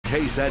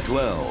KSAT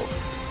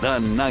 12. The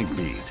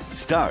Nightbeat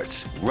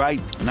starts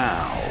right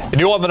now.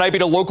 New on the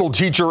Nightbeat, a local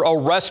teacher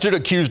arrested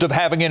accused of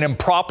having an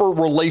improper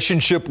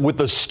relationship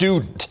with a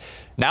student.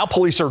 Now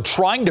police are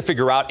trying to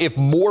figure out if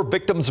more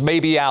victims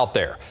may be out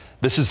there.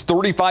 This is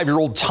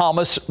 35-year-old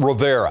Thomas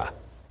Rivera.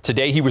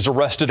 Today he was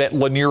arrested at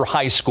Lanier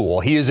High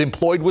School. He is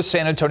employed with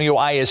San Antonio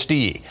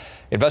ISD.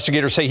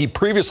 Investigators say he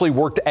previously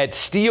worked at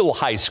Steele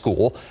High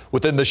School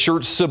within the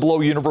Schertz-Cibolo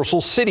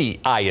Universal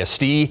City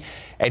ISD.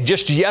 And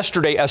just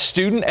yesterday, a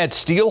student at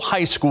Steele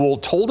High School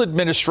told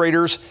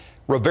administrators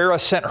Rivera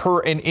sent her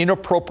an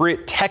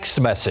inappropriate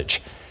text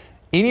message.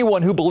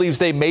 Anyone who believes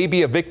they may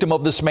be a victim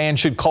of this man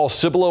should call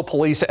Cibolo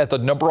police at the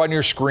number on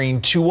your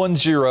screen,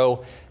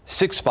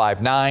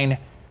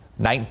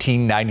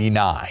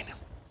 210-659-1999.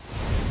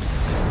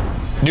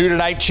 New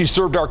tonight, she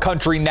served our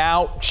country.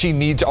 Now she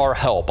needs our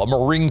help. A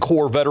Marine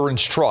Corps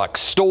veteran's truck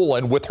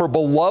stolen with her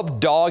beloved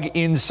dog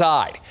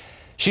inside.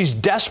 She's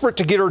desperate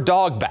to get her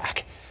dog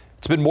back.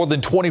 It's been more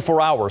than 24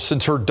 hours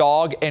since her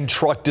dog and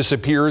truck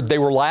disappeared. They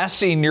were last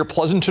seen near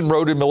Pleasanton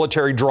Road and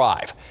Military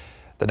Drive.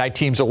 The night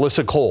team's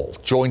Alyssa Cole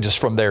joins us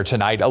from there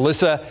tonight.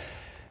 Alyssa,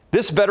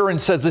 this veteran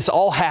says this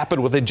all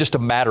happened within just a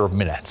matter of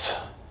minutes.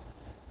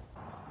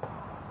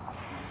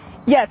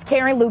 Yes,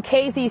 Karen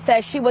Lucchese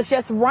says she was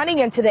just running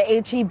into the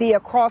HEB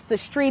across the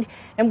street,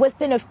 and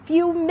within a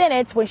few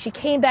minutes when she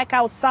came back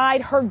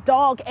outside, her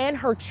dog and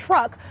her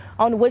truck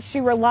on which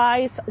she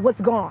relies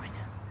was gone.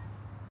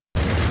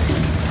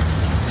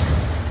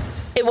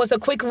 It was a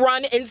quick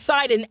run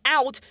inside and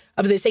out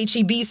of this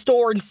HEB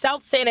store in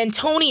South San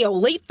Antonio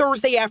late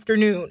Thursday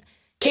afternoon.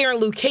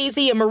 Karen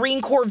Lucchese, a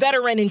Marine Corps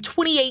veteran and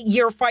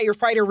 28-year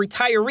firefighter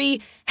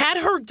retiree, had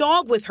her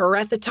dog with her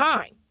at the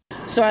time.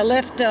 So I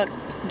left the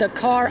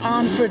car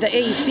on for the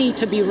AC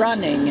to be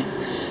running.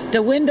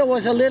 The window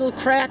was a little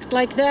cracked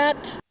like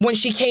that. When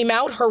she came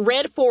out, her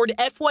red Ford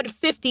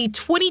F-150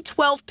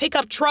 2012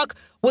 pickup truck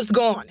was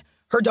gone.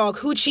 Her dog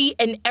Hoochie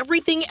and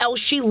everything else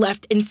she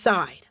left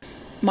inside.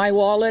 My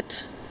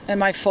wallet and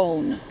my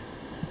phone.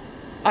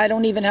 I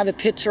don't even have a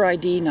picture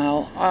ID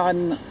now.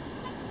 I'm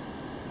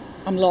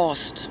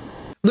lost.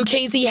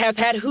 Lucchese has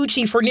had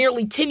Hoochie for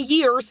nearly 10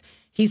 years.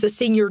 He's a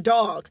senior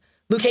dog.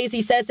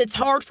 Lucchese says it's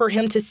hard for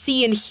him to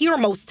see and hear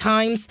most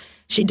times.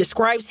 She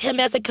describes him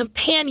as a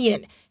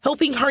companion,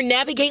 helping her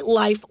navigate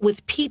life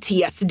with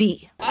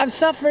PTSD. I've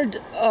suffered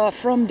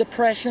from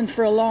depression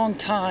for a long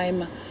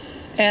time,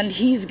 and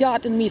he's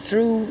gotten me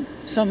through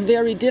some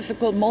very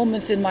difficult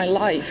moments in my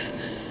life.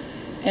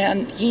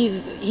 And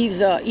he's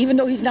even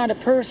though he's not a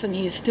person,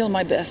 he's still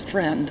my best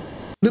friend.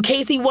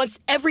 Lucchese wants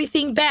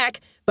everything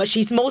back, but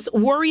she's most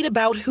worried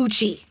about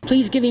Hoochie.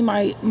 Please give me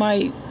my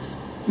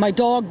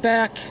dog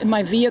back, and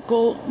my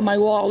vehicle, my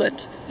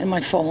wallet, and my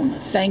phone.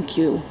 Thank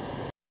you.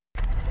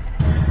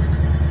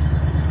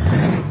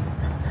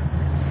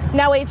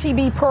 Now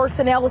HEB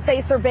personnel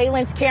say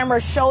surveillance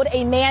cameras showed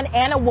a man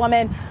and a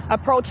woman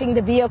approaching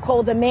the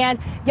vehicle. The man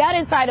got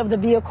inside of the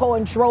vehicle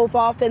and drove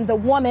off, and the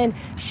woman,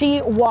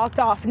 she walked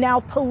off. Now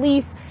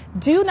police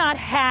do not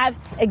have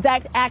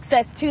exact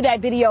access to that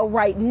video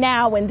right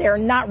now, and they're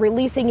not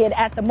releasing it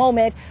at the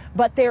moment,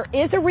 but there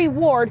is a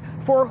reward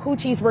for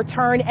Hoochie's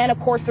return and, of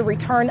course, the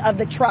return of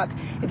the truck.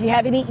 If you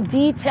have any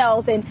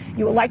details and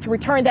you would like to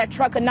return that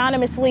truck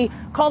anonymously,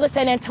 call the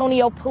San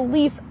Antonio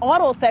Police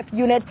Auto Theft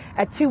Unit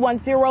at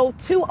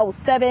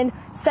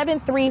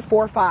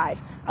 210-207-7345.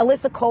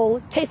 Alyssa Cole,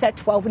 KSAT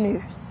 12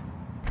 News.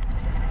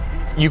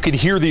 You could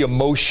hear the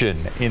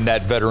emotion in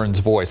that veteran's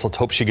voice. Let's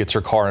hope she gets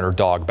her car and her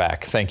dog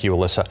back. Thank you,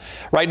 Alyssa.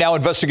 Right now,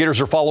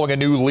 investigators are following a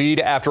new lead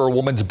after a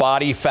woman's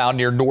body found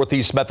near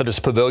Northeast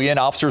Methodist Pavilion.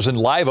 Officers in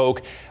Live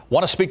Oak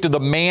want to speak to the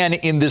man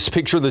in this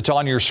picture that's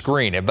on your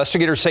screen.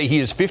 Investigators say he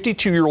is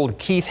 52-year-old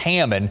Keith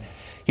Hammond.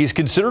 He's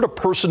considered a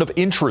person of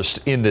interest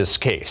in this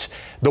case.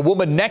 The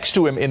woman next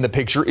to him in the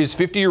picture is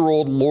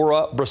 50-year-old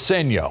Laura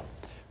Braseno.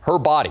 Her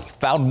body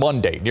found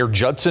Monday near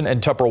Judson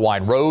and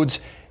Tupperwine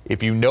Roads.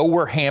 If you know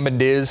where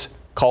Hammond is,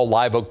 call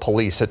Live Oak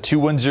Police at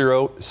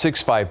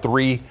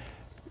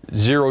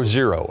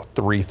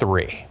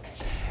 210-653-0033.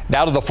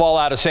 Now to the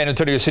fallout a San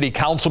Antonio City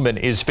Councilman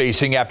is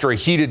facing after a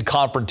heated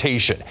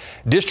confrontation.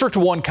 District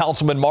 1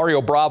 Councilman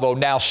Mario Bravo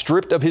now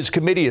stripped of his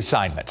committee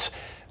assignments.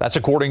 That's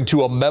according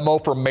to a memo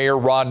from Mayor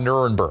Ron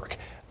Nirenberg.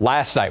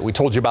 Last night, we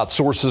told you about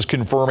sources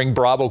confirming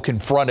Bravo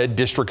confronted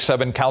District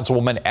 7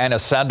 Councilwoman Anna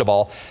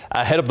Sandoval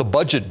ahead of the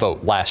budget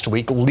vote last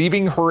week,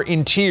 leaving her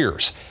in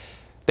tears.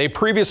 They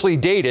previously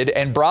dated,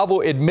 and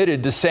Bravo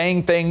admitted to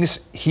saying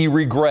things he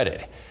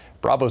regretted.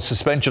 Bravo's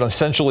suspension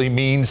essentially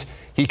means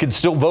he can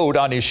still vote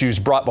on issues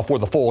brought before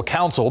the full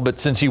council, but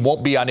since he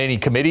won't be on any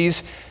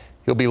committees,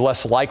 he'll be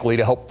less likely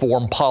to help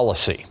form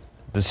policy.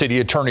 The city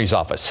attorney's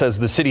office says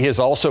the city has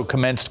also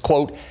commenced,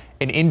 quote,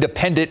 an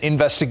independent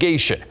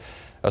investigation.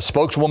 A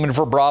spokeswoman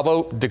for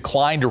Bravo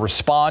declined to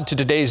respond to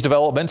today's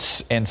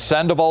developments, and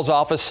Sandoval's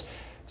office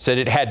said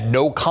it had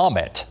no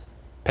comment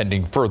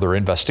pending further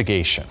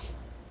investigation.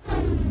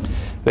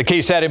 The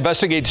KSAT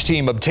Investigates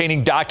team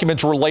obtaining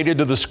documents related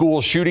to the school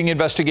shooting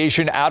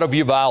investigation out of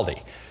Uvalde.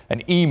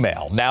 An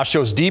email now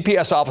shows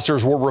DPS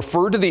officers were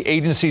referred to the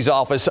agency's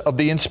Office of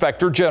the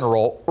Inspector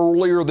General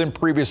earlier than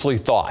previously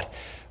thought.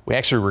 We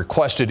actually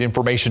requested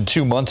information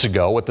 2 months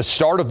ago. At the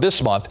start of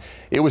this month,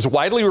 it was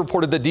widely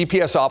reported that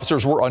DPS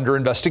officers were under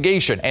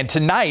investigation. And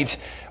tonight,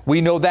 we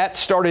know that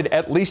started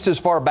at least as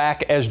far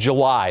back as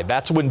July.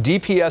 That's when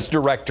DPS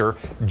Director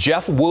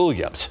Jeff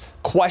Williams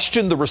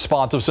questioned the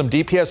response of some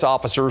DPS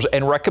officers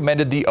and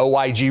recommended the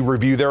OIG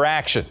review their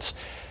actions.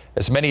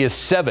 As many as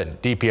 7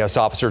 DPS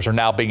officers are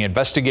now being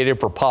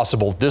investigated for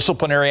possible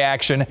disciplinary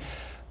action.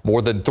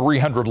 More than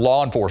 300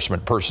 law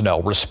enforcement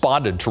personnel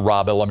responded to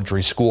Robb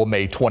Elementary School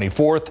May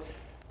 24th.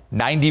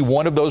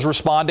 91 of those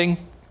responding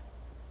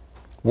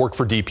work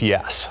for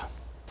DPS.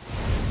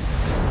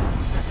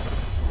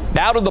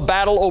 Now to the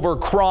battle over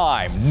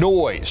crime,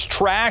 noise,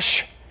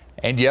 trash,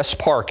 and yes,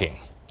 parking.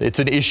 It's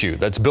an issue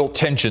that's built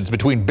tensions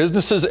between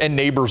businesses and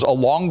neighbors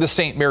along the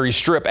St. Mary's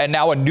Strip, and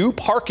now a new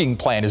parking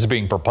plan is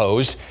being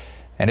proposed.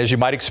 And as you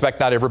might expect,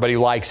 not everybody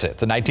likes it.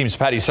 The Night Team's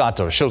Patty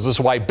Santos shows us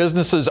why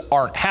businesses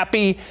aren't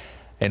happy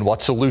and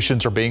what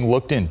solutions are being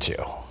looked into.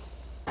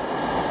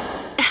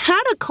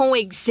 How to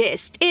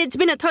coexist? It's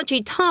been a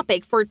touchy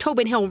topic for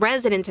Tobin Hill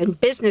residents and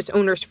business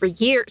owners for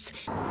years.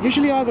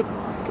 Usually all the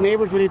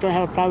neighbors really don't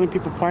have a problem with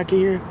people parking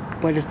here,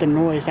 but it's the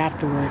noise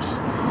afterwards.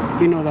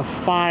 You know, the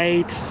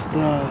fights,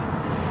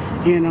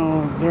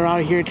 they're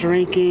out here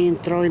drinking,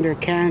 throwing their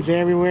cans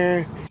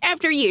everywhere.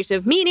 After years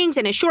of meetings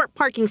and a short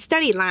parking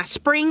study last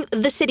spring,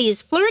 the city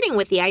is flirting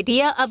with the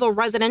idea of a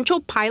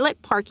residential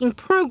pilot parking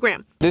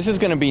program. This is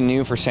going to be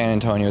new for San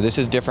Antonio. This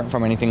is different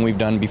from anything we've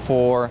done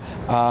before.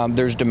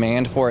 There's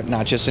demand for it,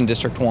 not just in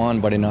District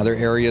 1, but in other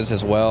areas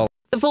as well.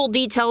 The full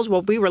details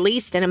will be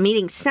released in a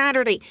meeting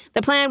Saturday.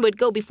 The plan would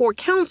go before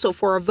council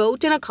for a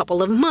vote in a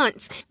couple of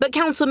months. But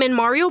Councilman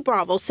Mario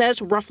Bravo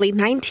says roughly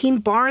 19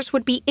 bars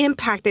would be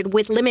impacted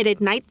with limited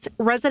nights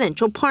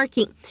residential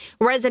parking.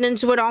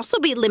 Residents would also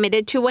be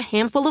limited to a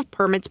handful of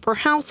permits per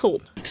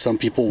household. Some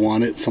people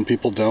want it, some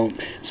people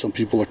don't. Some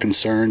people are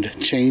concerned.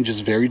 Change is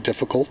very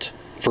difficult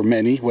for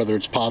many, whether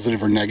it's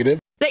positive or negative.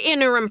 The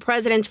interim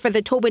president for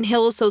the Tobin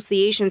Hill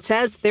Association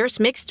says there's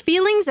mixed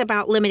feelings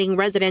about limiting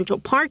residential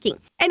parking,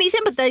 and he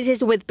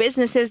sympathizes with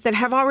businesses that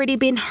have already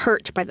been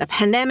hurt by the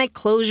pandemic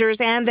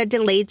closures and the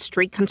delayed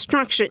street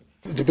construction.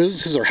 The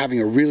businesses are having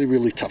a really,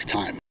 really tough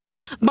time.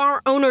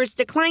 Bar owners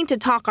declined to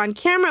talk on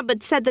camera,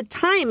 but said the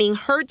timing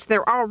hurts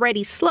their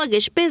already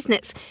sluggish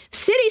business.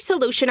 City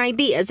solution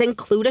ideas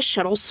include a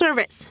shuttle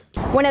service.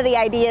 One of the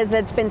ideas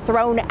that's been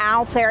thrown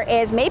out there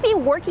is maybe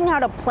working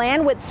out a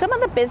plan with some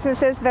of the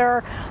businesses that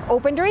are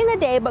open during the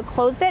day but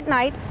closed at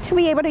night to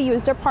be able to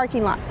use their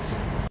parking lots.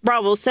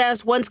 Bravo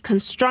says once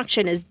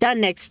construction is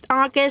done next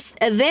August,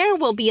 there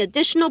will be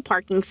additional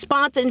parking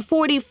spots and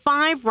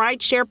 45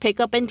 rideshare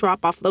pickup and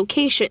drop-off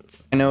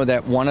locations. I know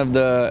that one of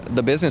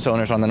the business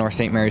owners on the North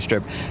St. Mary's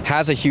Strip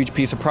has a huge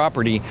piece of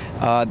property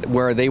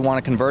where they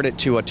want to convert it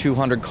to a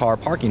 200-car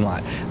parking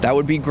lot. That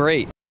would be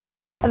great.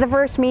 The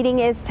first meeting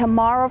is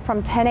tomorrow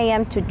from 10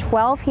 a.m. to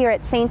 12 here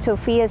at St.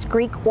 Sophia's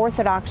Greek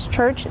Orthodox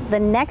Church. The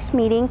next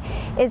meeting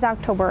is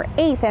October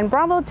 8th, and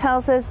Bravo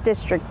tells us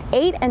District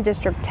 8 and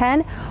District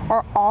 10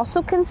 are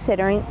also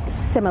considering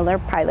similar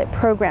pilot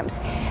programs.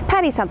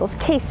 Patty Santos,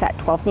 KSAT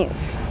 12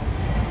 News.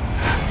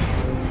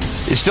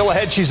 Still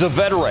ahead, she's a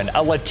veteran,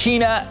 a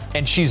Latina,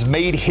 and she's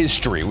made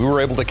history. We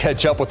were able to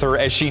catch up with her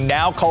as she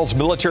now calls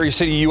Military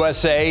City,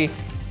 USA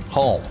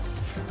home.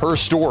 Her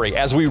story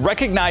as we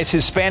recognize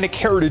Hispanic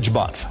Heritage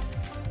Month.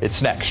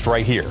 It's next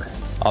right here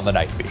on the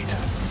Nightbeat.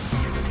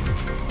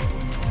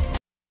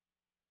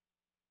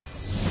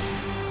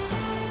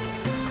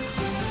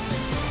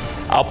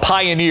 A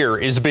pioneer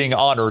is being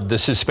honored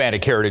this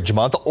Hispanic Heritage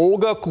Month.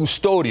 Olga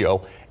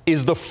Custodio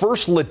is the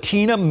first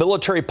Latina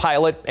military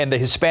pilot, and the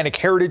Hispanic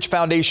Heritage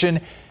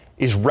Foundation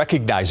is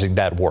recognizing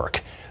that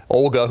work.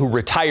 Olga, who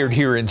retired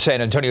here in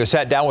San Antonio,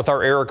 sat down with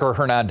our Erica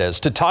Hernandez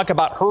to talk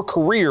about her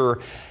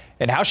career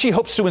and how she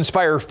hopes to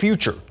inspire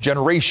future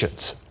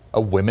generations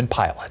of women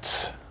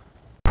pilots.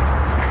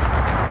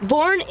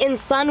 Born in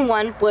San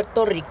Juan,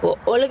 Puerto Rico,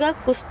 Olga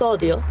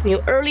Custodio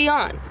knew early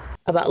on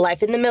about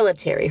life in the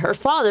military. Her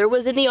father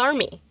was in the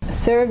Army.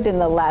 Served in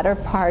the latter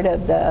part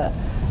of the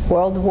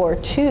World War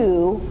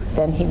II,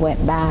 then he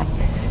went back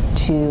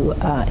to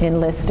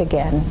enlist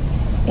again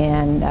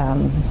and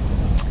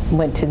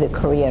went to the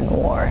Korean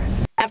War.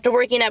 After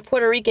working at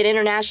Puerto Rican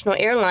International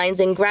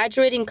Airlines and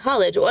graduating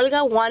college,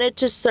 Olga wanted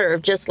to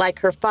serve just like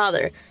her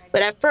father.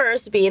 But at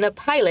first, being a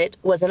pilot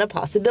wasn't a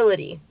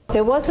possibility.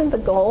 It wasn't the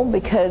goal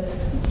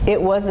because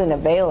it wasn't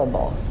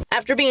available.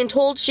 After being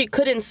told she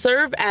couldn't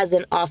serve as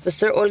an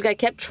officer, Olga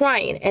kept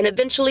trying, and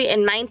eventually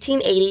in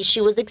 1980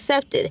 she was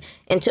accepted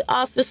into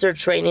officer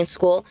training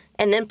school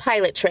and then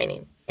pilot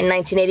training. In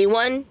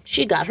 1981,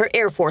 she got her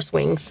Air Force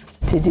wings.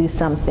 To do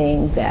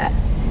something that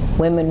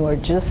women were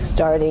just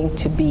starting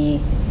to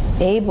be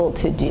able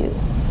to do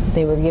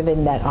they were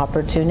given that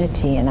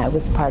opportunity, and I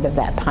was part of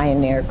that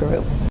pioneer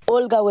group.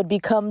 Olga would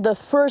become the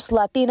first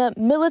Latina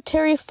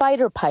military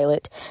fighter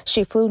pilot.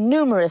 She flew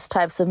numerous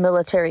types of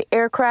military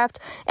aircraft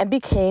and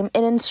became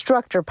an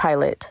instructor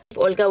pilot.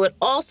 Olga would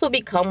also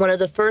become one of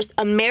the first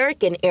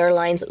American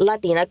Airlines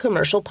Latina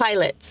commercial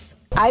pilots.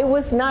 I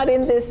was not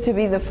in this to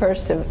be the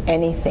first of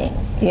anything.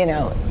 You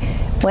know,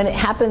 when it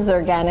happens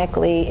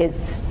organically,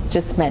 it's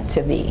just meant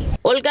to be.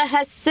 Olga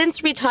has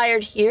since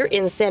retired here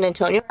in San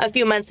Antonio. A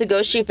few months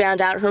ago, she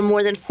found out her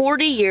more than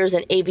 40 years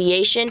in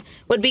aviation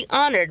would be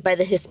honored by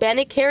the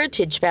Hispanic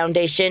Heritage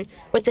Foundation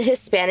with the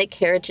Hispanic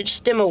Heritage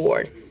STEM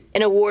Award,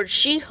 an award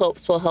she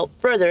hopes will help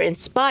further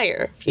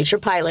inspire future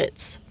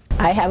pilots.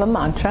 I have a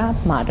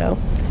motto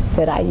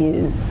that I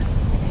use.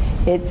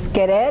 It's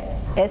querer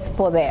es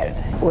poder.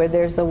 Where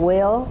there's a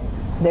will,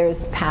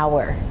 there's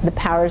power. The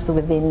power's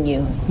within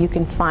you. You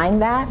can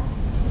find that,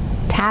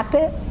 tap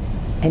it,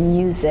 and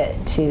use it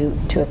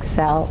to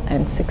excel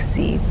and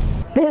succeed.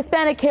 The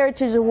Hispanic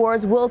Heritage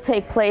Awards will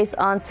take place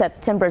on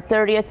September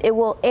 30th. It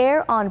will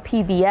air on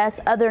PBS.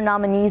 Other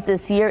nominees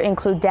this year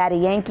include Daddy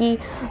Yankee,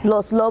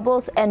 Los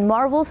Lobos, and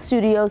Marvel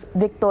Studios'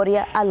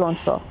 Victoria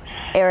Alonso.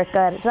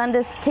 Erica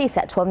Hernandez,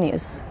 KSAT 12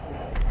 News.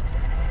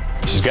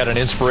 She's got an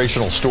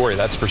inspirational story,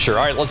 that's for sure.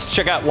 All right, let's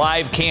check out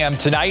live cam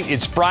tonight.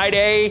 It's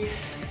Friday,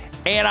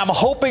 and I'm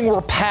hoping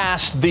we're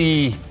past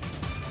the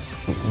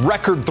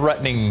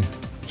record-threatening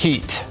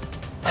heat.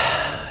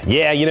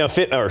 Yeah, you know,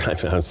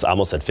 I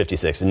almost said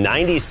 56,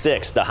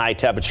 96 the high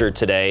temperature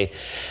today.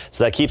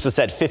 So that keeps us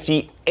at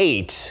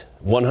 58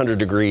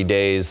 100-degree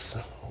days.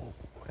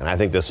 And I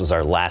think this was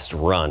our last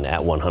run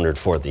at 100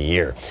 for the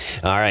year.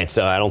 All right,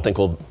 so I don't think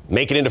we'll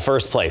make it into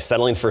first place.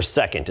 Settling for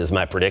second is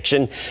my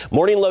prediction.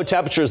 Morning low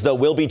temperatures, though,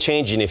 will be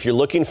changing. If you're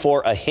looking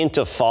for a hint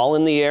of fall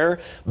in the air,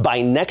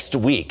 by next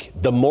week,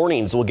 the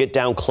mornings will get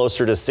down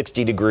closer to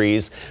 60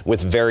 degrees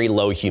with very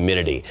low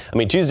humidity. I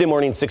mean, Tuesday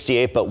morning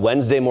 68, but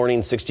Wednesday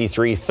morning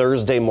 63,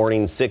 Thursday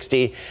morning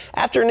 60.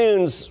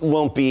 Afternoons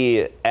won't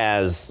be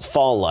as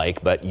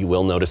fall-like, but you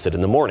will notice it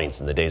in the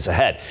mornings in the days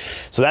ahead.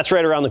 So that's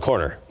right around the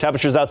corner.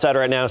 Temperatures outside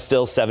right now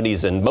still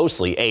 70s and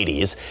mostly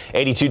 80s.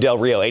 82 Del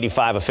Rio,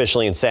 85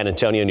 officially in San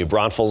Antonio, New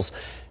Braunfels,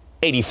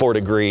 84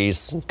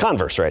 degrees.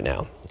 Converse right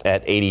now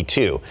at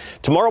 82.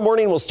 Tomorrow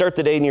morning we'll start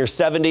the day near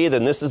 70.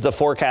 Then this is the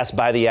forecast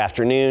by the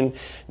afternoon.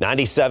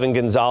 97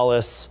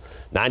 Gonzales,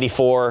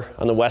 94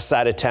 on the west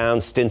side of town,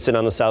 Stinson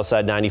on the south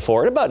side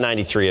 94, and about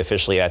 93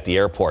 officially at the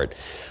airport.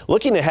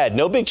 Looking ahead,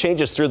 no big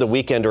changes through the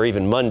weekend or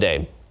even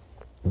Monday.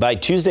 By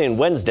Tuesday and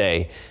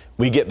Wednesday,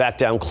 we get back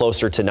down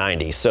closer to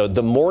 90. So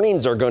the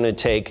mornings are going to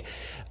take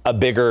a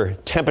bigger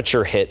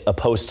temperature hit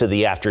opposed to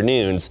the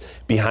afternoons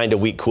behind a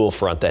weak cool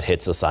front that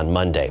hits us on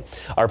Monday.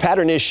 Our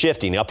pattern is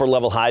shifting. Upper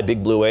level high,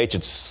 big blue H,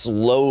 it's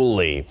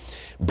slowly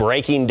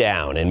breaking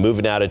down and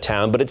moving out of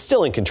town, but it's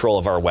still in control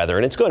of our weather,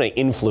 and it's going to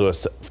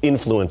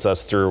influence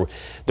us through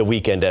the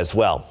weekend as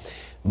well.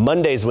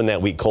 Monday's when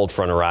that weak cold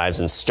front arrives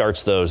and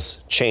starts those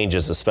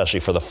changes, especially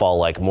for the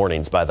fall-like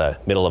mornings by the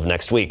middle of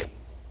next week.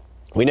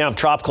 We now have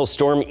Tropical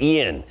Storm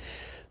Ian.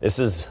 This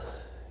is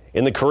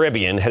in the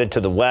Caribbean, headed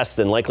to the west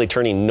and likely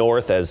turning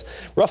north as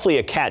roughly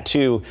a Cat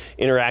 2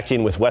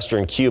 interacting with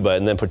western Cuba,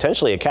 and then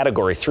potentially a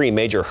Category 3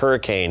 major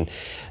hurricane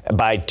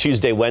by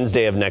Tuesday,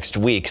 Wednesday of next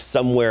week,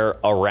 somewhere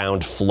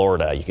around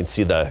Florida. You can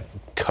see the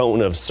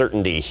cone of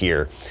certainty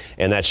here,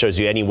 and that shows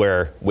you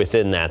anywhere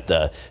within that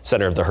the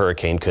center of the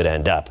hurricane could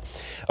end up.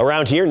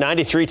 Around here,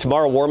 93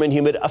 tomorrow, warm and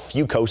humid, a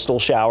few coastal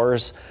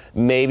showers,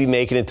 maybe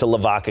making it to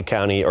Lavaca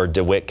County or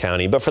DeWitt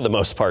County, but for the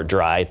most part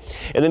dry.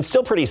 And then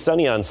still pretty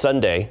sunny on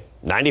Sunday.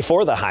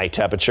 94 the high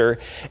temperature,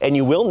 and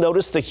you will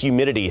notice the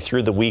humidity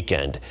through the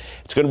weekend.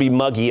 It's going to be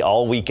muggy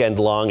all weekend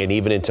long and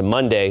even into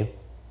Monday.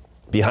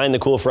 Behind the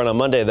cool front on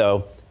Monday,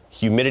 though,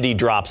 humidity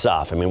drops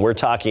off. I mean, we're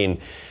talking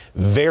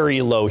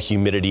very low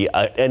humidity,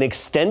 an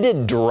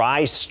extended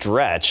dry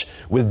stretch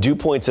with dew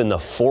points in the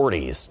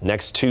 40s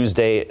next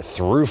Tuesday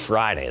through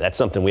Friday. That's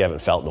something we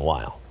haven't felt in a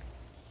while.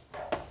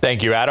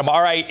 Thank you, Adam.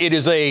 All right, it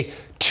is a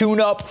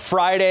tune-up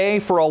Friday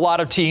for a lot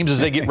of teams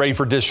as they get ready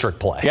for district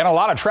play. Yeah, and a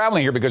lot of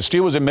traveling here because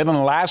Steele was in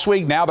Midland last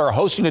week. Now they're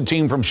hosting a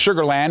team from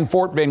Sugar Land,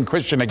 Fort Bend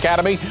Christian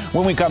Academy.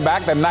 When we come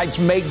back, the Knights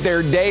make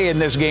their day in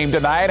this game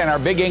tonight, and our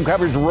big game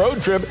coverage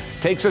road trip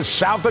takes us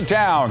south of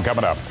town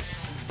coming up.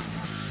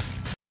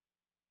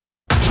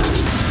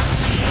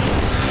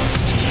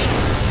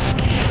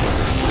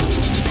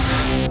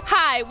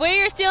 Hi, we're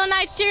your Steel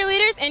Knights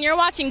cheerleaders, and you're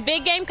watching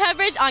big game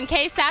coverage on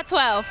KSAT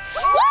 12.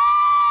 Woo!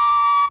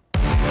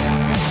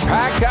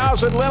 Packed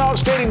house at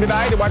Lenox Stadium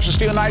tonight to watch the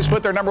Steel Knights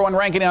put their #1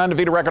 ranking and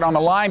undefeated record on the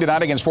line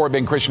tonight against Fort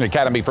Bend Christian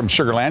Academy from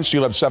Sugar Land.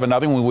 Steel up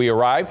 7-0 when we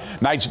arrive.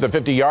 Knights at the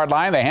 50-yard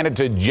line. They hand it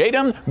to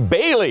Jaden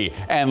Bailey,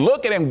 and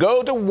look at him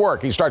go to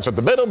work. He starts up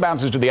the middle,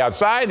 bounces to the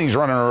outside, and he's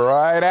running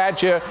right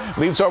at you.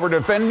 Leaps over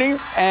defending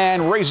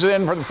and races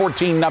in for the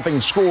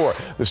 14-0 score.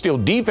 The Steel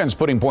defense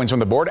putting points on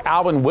the board.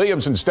 Alvin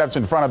Williamson steps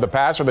in front of the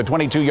pass for the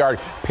 22-yard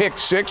pick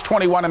six,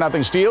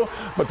 21-0 Steel.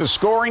 But the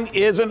scoring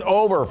isn't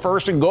over.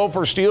 First and goal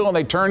for Steel, and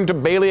they turn to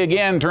Bailey Stanley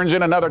again turns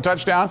in another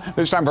touchdown,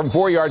 this time from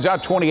 4 yards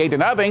out,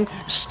 28-0.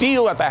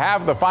 Steele at the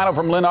half of the final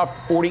from Linoff,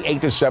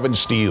 48-7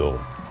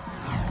 Steele.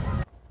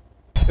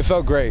 It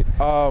felt great.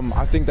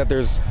 I think that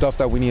there's stuff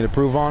that we need to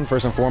improve on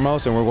first and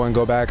foremost, and we're going to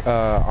go back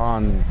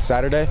on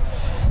Saturday,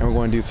 and we're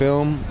going to do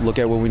film, look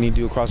at what we need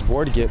to do across the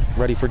board to get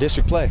ready for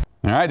district play.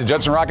 All right, the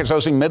Judson Rockets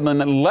hosting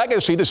Midland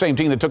Legacy, the same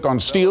team that took on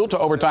Steele to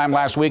overtime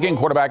last weekend.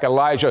 Quarterback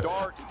Elijah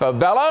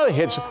Favela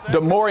hits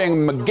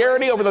Demorian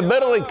McGarity over the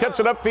middle. He cuts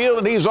it upfield,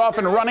 and he's off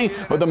and running.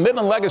 But the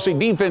Midland Legacy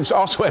defense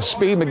also has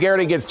speed.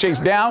 McGarity gets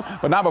chased down,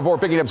 but not before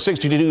picking up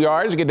 62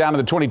 yards to get down to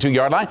the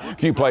 22-yard line. A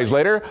few plays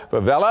later,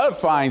 Favela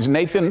finds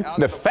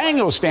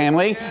Nathaniel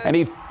Stanley, and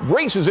he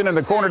races into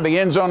the corner of the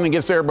end zone and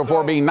gets there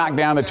before being knocked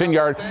down. The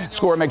 10-yard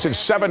score makes it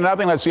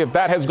 7-0. Let's see if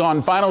that has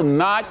gone final.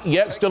 Not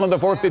yet. Still in the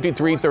fourth,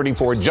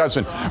 53-34. Judson.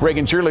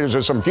 Reagan cheerleaders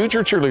are some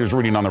future cheerleaders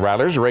rooting on the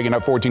Rattlers. Reagan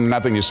up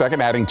 14-0 in the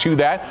second, adding to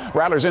that.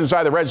 Rattlers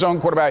inside the red zone.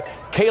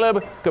 Quarterback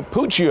Caleb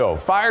Capuccio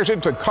fires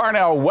it to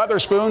Carnell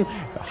Weatherspoon.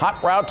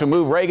 Hot route to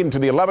move Reagan to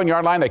the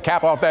 11-yard line. They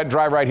cap off that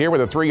drive right here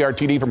with a 3-yard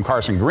TD from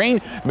Carson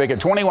Green to make it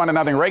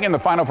 21-0 Reagan. The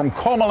final from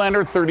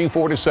Comalander,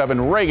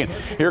 34-7 Reagan.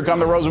 Here come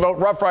the Roosevelt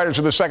Rough Riders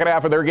for the second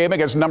half of their game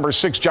against number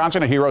 6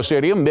 Johnson at Hero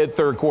Stadium.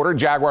 Mid-third quarter,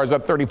 Jaguars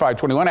up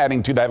 35-21,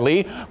 adding to that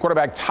lead.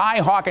 Quarterback Ty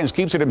Hawkins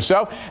keeps it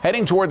himself,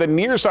 heading toward the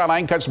near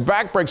sideline, cuts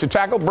back, breaks a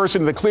tackle, bursts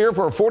into the clear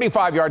for a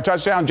 45-yard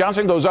touchdown.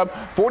 Johnson goes up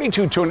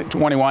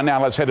 42-21.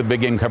 Now let's head to the big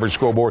game coverage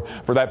scoreboard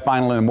for that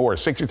final and more.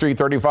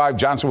 63-35,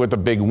 Johnson with the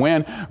big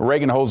win.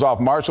 Reagan holds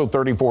off Marshall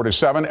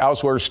 34-7.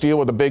 Elsewhere, Steele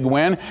with a big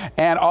win.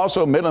 And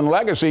also Midland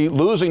Legacy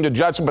losing to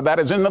Judson, but that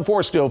is in the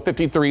fourth still,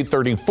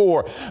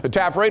 53-34. The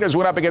Taft Raiders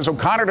went up against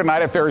O'Connor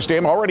tonight at Ferris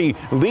Stadium. Already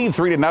lead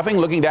 3-0.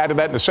 Looking to add to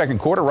that in the second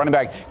quarter. Running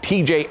back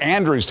T.J.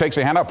 Andrews takes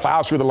a handoff,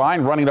 plows through the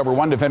line, running over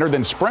one defender,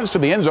 then sprints to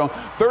the end zone.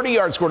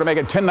 30-yard score to make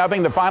it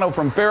 10-0. The final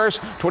from Ferris,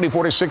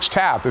 24-6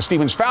 Taft. The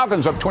Stevens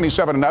Falcons up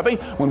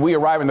 27-0 when we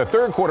arrive in the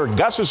third quarter,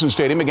 Gustafson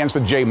Stadium against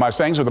the Jay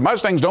Mustangs. But the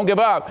Mustangs don't give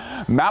up.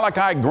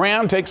 Malachi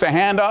Graham takes a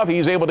handoff.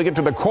 He's able to get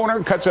to the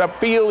corner, cuts it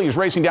upfield. He's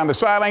racing down the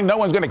sideline. No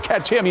one's going to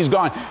catch him. He's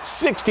gone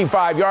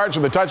 65 yards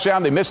for the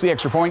touchdown. They missed the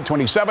extra point,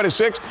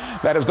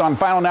 27-6. That has gone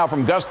final now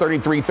from Gus,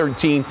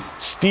 33-13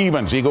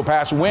 Stevens. Eagle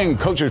pass wing.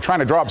 Coaches trying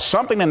to draw up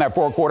something in that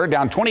fourth quarter,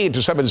 down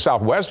 28-7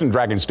 Southwest in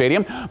Dragon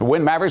Stadium. The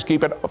Wynn Mavericks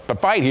keep it up the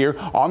fight here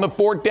on the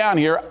fourth down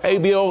here.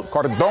 Abiel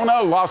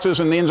Cardona lost this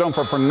in the end zone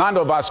for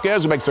Fernando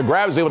Vasquez, who makes the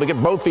grab, is able to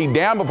get both feet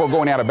down before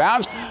going out of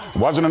bounds.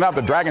 Wasn't enough.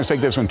 The Dragons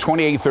take this one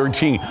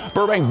 28-13.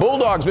 Burbank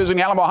Bulldogs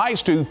visiting Alamo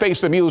Heights to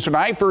face the Mules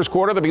tonight. First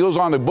quarter, the Mules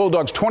on the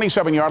Bulldogs'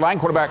 27-yard line.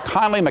 Quarterback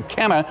Conley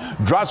McKenna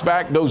drops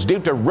back, goes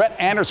deep to Rhett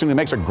Anderson, who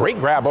makes a great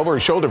grab over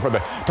his shoulder for the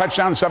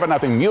touchdown.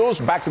 7-0 Mules.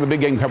 Back to the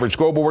big game coverage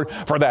scoreboard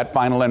for that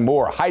final and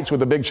more. Heights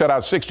with a big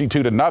shutout,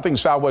 62-0.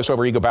 Southwest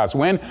over Eagle Pass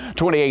win,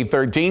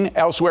 28-13.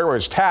 Elsewhere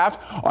was Taft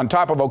on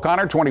top of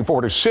O'Connor,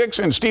 24-6,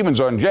 and Stevens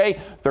on Jay,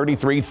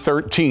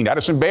 33-13.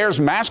 Edison Bears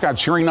mascot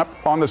cheering up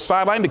on the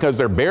sideline because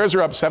their Bears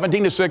are up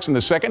 17-6 in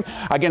the second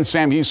against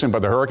Sam Houston,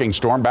 but the Hurricane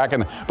Storm back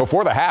in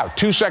before the half.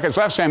 2 seconds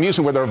left. Sam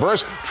Houston with a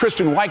reverse.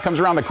 Tristan White comes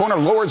around the corner,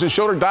 lowers his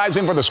shoulder, dives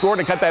in for the score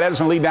to cut that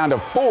Edison lead down to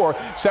 4.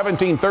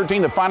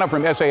 17-13. The final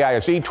from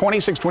SAISE,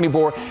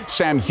 26-24.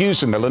 Sam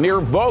Houston. The Lanier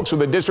Volks with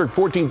the District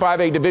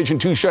 14-5A Division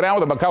II shutdown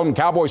with the McCollum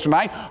Cowboys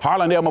tonight.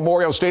 Harlandale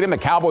Memorial Stadium. The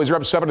Cowboys are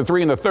up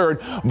 7-3 in the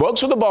third.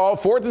 Volks with the ball,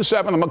 4th and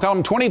 7. The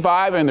McCollum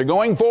 25, and they're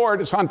going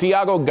forward.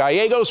 Santiago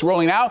Gallegos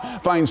rolling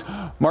out, finds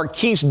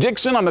Marquise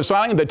Dixon on the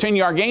sideline. The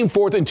 10-yard gain,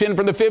 4th and 10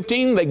 from the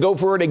 15. They go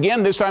for it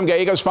again. This time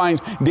Gallegos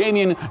finds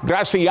Damian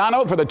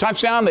Graciano for the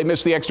touchdown. They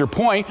miss the extra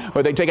point,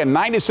 but they take a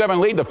 9-7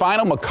 lead. The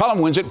final,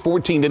 McCollum wins it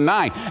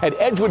 14-9. At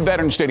Edgewood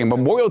Veterans Stadium,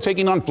 Memorial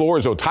taking on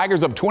Floresville.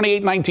 Tigers up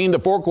 28-19 the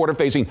fourth quarter,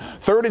 facing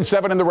 3rd and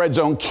 7 in the red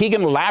zone.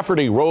 Keegan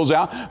Lafferty rolls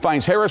out,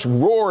 finds Harris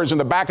Roars in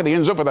the back of the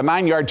end zone for the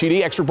 9-yard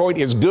TD. Extra point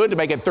is good to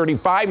make it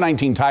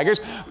 35-19 Tigers.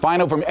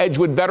 Final from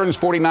Edgewood Veterans,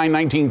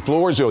 49-19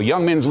 Floresville.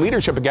 Young Men's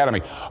Leadership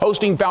Academy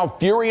hosting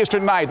Falfurious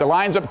tonight. The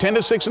Lions up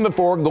 10-6 in the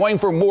fourth, going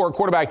for more.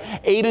 Quarterback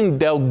Aiden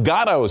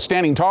Delgado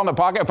standing tall in the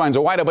pocket, finds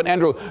a wide open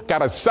Andrew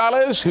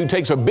Carasales, who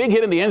takes a big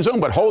hit in the end zone,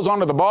 but holds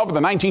onto the ball for the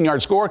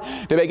 19-yard score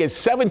to make it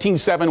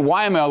 17-7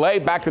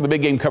 YMLA. Back to the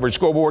big game coverage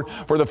scoreboard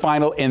for the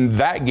final in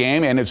that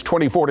game, and it's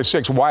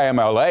 24-6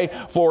 YMLA.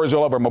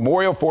 Floresville over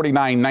Memorial,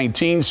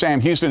 49-19.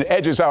 Sam Houston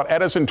edges out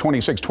Edison,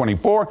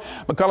 26-24.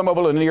 McCollum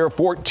over Lanier,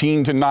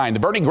 14-9. The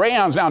Bernie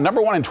Greyhounds now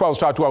number 1 in 12's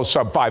top 12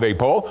 sub-5A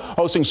poll,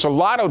 hosting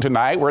Salado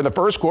tonight, where in the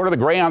first quarter the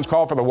Greyhounds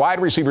call for the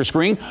wide receiver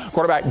screen.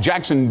 Quarterback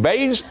Jackson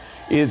Bays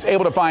is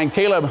able to find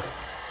Caleb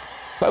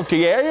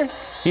Cloutier.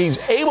 He's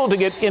able to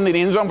get in the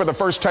end zone for the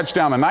first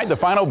touchdown of the night. The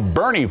final,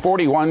 Bernie,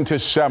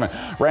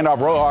 41-7. Randolph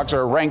Rohawks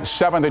are ranked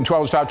 7th in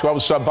 12's top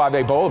 12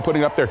 sub-5A poll,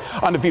 putting up their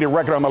undefeated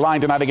record on the line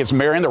tonight against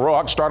Marion. The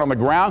Rohawks start on the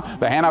ground.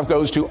 The handoff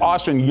goes to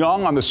Austin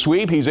Young on the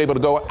sweep. He's able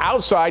to go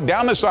outside,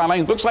 down the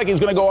sideline. Looks like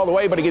he's going to go all the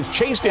way, but he gets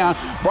chased down,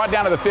 brought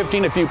down to the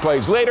 15 a few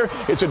plays later.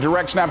 It's a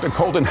direct snap to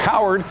Colton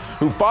Howard,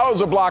 who follows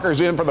the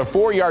blockers in for the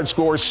 4-yard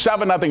score.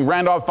 7-0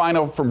 Randolph.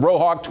 Final from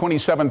Rohawk,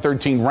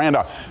 27-13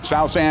 Randolph.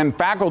 South San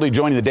faculty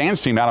joining the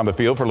dance team out on the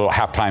field. field for a little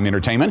halftime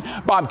entertainment.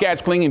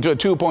 Bobcats clinging to a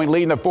 2-point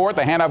lead in the fourth.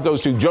 The handoff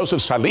goes to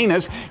Joseph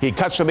Salinas. He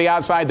cuts to the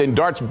outside, then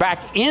darts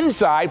back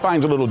inside,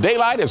 finds a little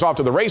daylight, is off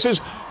to the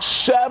races.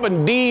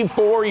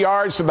 74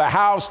 yards to the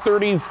house,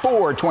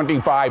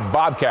 34-25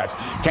 Bobcats.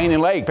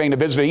 Canyon Lake paying a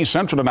visit to East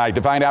Central tonight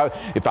to find out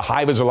if the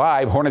Hive is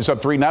alive. Hornets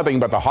up 3-0,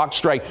 but the Hawks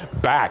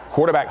strike back.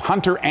 Quarterback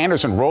Hunter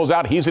Anderson rolls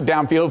out. He's it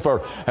downfield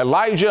for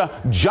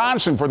Elijah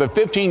Johnson for the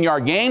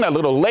 15-yard gain. A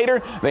little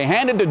later, they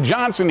hand it to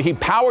Johnson. He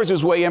powers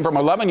his way in from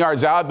 11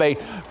 yards out. They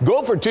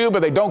go for two,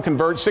 but they don't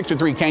convert.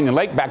 6-3 Canyon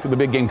Lake. Back to the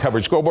big game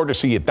coverage scoreboard to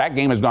see if that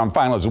game has gone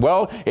final as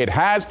well. It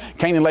has.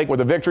 Canyon Lake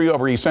with a victory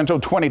over East Central,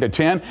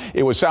 20-10.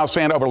 It was South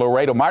San over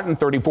Laredo Martin,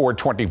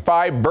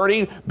 34-25.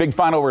 Birdie, big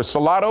final over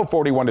Salado,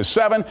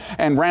 41-7.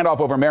 And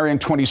Randolph over Marion,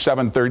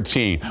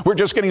 27-13. We're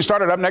just getting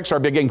started. Up next, our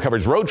big game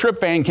coverage road trip,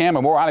 fan cam,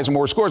 and more highlights and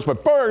more scores.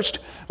 But first,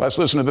 let's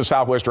listen to the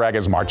Southwest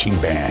Dragons marching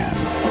band.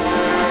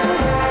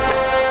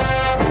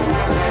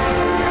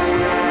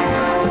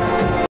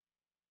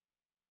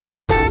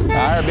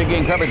 Our big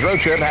game coverage road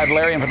trip had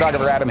Larry and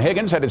photographer Adam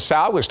Higgins headed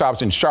south with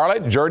stops in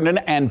Charlotte, Jordan,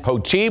 and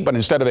Poteet. But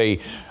instead of a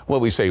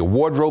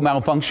wardrobe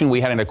malfunction,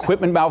 we had an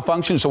equipment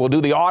malfunction. So we'll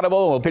do the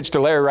audible. We'll pitch to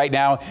Larry right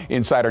now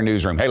inside our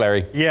newsroom. Hey,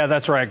 Larry. Yeah,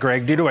 that's right,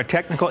 Greg. Due to a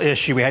technical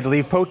issue, we had to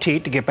leave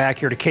Poteet to get back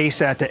here to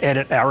KSAT to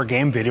edit our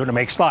game video to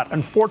make slot.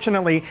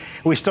 Unfortunately,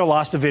 we still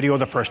lost the video of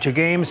the first two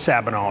games,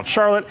 Sabinal at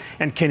Charlotte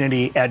and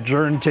Kennedy at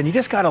Jordan. You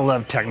just got to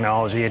love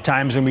technology at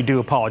times, and we do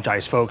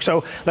apologize, folks.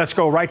 So let's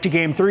go right to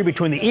game 3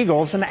 between the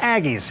Eagles and the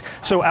Aggies.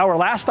 So our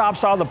last stop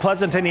saw the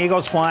Pleasanton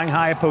Eagles flying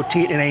high at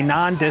Poteet in a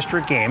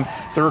non-district game.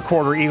 Third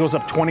quarter, Eagles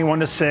up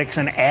 21-6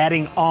 and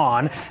adding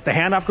on. The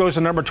handoff goes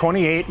to number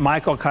 28,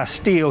 Michael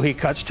Castillo. He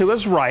cuts to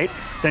his right,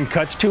 then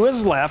cuts to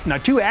his left. Now,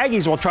 two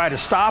Aggies will try to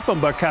stop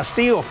him, but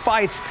Castillo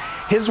fights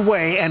his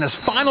way, and his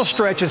final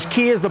stretch is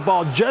key as the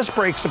ball just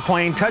breaks the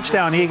plane.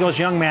 Touchdown Eagles.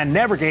 Young man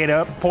never gave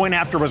up. Point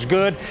after was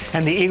good,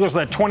 and the Eagles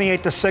led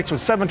 28-6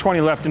 with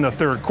 7:20 left in the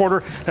third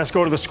quarter. Let's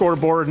go to the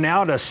scoreboard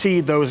now to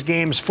see those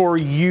games for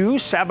you.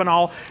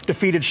 Sabinal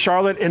defeated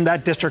Charlotte in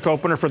that district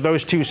opener for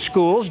those two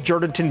schools.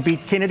 Jordanton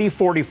beat Kennedy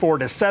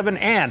 44-7,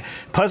 and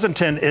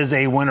Pleasanton is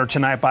a winner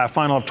tonight by a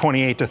final of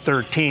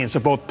 28-13. So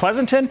both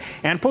Pleasanton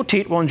and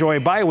Poteet will enjoy a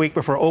bye week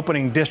before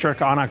opening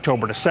district on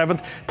October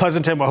 7th.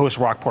 Pleasanton will host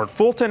Rockport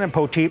Fulton, and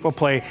Poteet will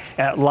play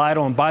at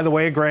Lytle. And by the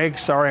way, Greg,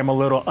 sorry I'm a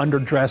little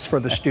underdressed for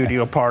the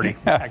studio party.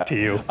 Back to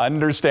you.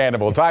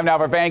 Understandable. Time now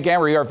for Fan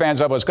Cam, where your fans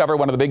help us cover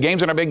one of the big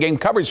games in our big game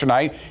coverage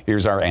tonight.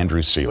 Here's our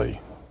Andrew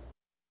Seeley.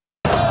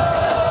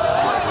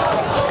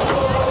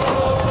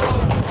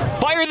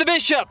 The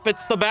Bishop.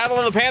 It's the Battle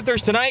of the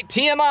Panthers tonight.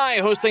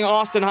 TMI hosting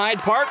Austin Hyde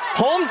Park.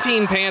 Home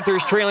team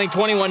Panthers trailing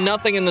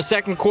 21-0 in the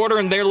second quarter,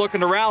 and they're looking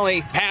to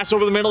rally. Pass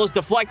over the middle is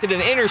deflected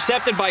and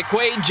intercepted by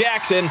Quade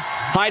Jackson.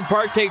 Hyde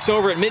Park takes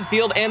over at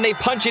midfield, and they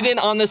punch it in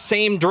on the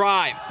same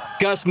drive.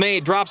 Gus May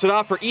drops it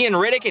off for Ian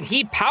Riddick, and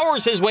he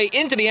powers his way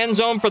into the end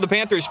zone for the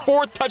Panthers'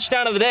 4th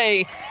touchdown of the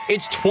day.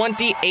 It's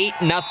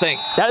 28-0.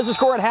 That is the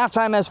score at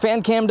halftime as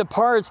Fan Cam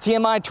departs.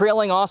 TMI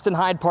trailing Austin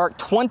Hyde Park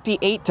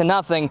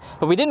 28-0.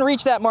 But we didn't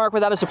reach that mark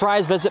without a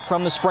surprise visit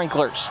from the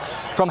Sprinklers.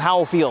 From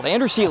Howell Field,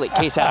 Andrew Seeley,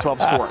 KSAT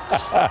 12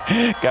 Sports.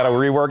 Got to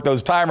rework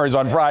those timers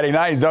on Friday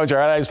nights, don't you?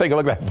 All right, let's take a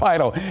look at that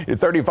final.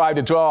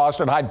 35-12,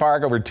 Austin Hyde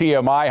Park over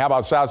TMI. How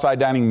about Southside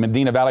Dining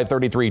Medina Valley,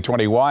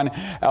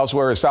 33-21.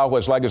 Elsewhere,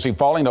 Southwest Legacy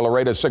falling to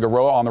Laredo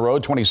Cigarroa on the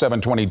road,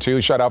 27-22.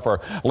 Shutout for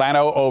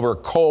Llano over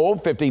Cole,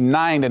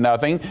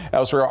 59-0.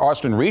 Elsewhere,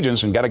 Austin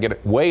Regents, and got to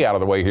get way out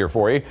of the way here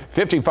for you,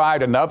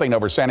 55-0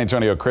 over San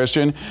Antonio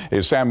Christian.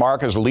 Is San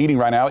Marcos leading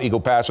right now? Eagle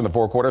Pass in the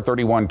fourth quarter,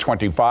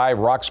 31-25.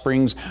 Rock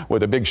Springs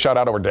with a big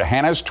shutout over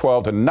D'Hanis,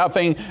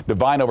 12-0.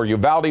 Divine over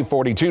Uvalde,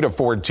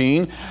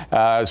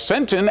 42-14.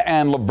 Centon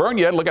and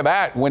Lavernia, look at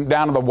that, went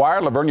down to the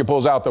wire. Lavernia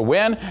pulls out the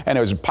win, and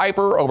it was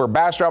Piper over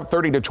Bastrop,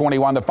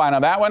 30-21. The final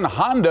on that one.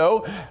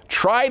 Hondo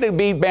tried to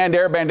beat Bandera.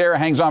 Bandera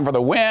hangs on for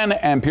the win,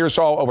 and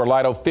Pearsall over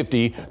Lido,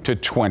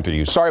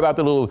 50-20. Sorry about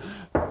the little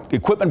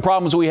equipment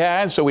problems we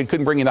had, so we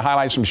couldn't bring you the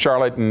highlights from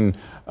Charlotte and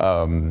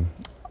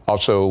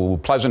also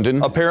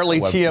Pleasanton. Apparently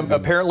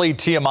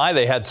TMI,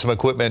 they had some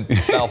equipment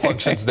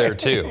malfunctions there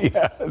too.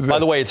 Yeah, by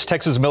the way, it's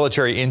Texas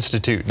Military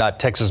Institute, not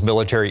Texas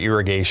Military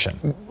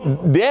Irrigation.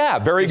 Yeah,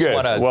 very Just good.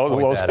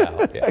 Point that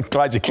out. Yeah.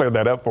 Glad you cleared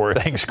that up for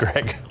us. Thanks,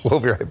 Greg.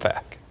 We'll be right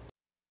back.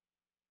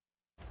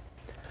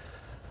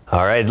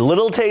 All right,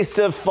 little taste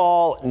of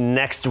fall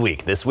next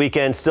week. This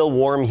weekend, still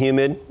warm,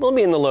 humid. We'll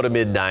be in the low to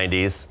mid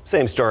 90s.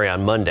 Same story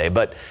on Monday,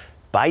 but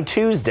by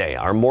Tuesday,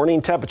 our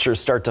morning temperatures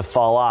start to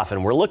fall off,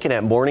 and we're looking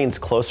at mornings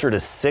closer to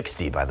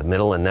 60 by the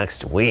middle of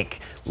next week.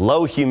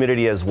 Low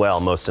humidity as well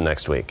most of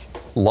next week.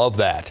 Love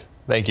that.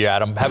 Thank you,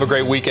 Adam. Have a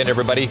great weekend,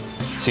 everybody.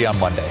 See you on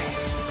Monday.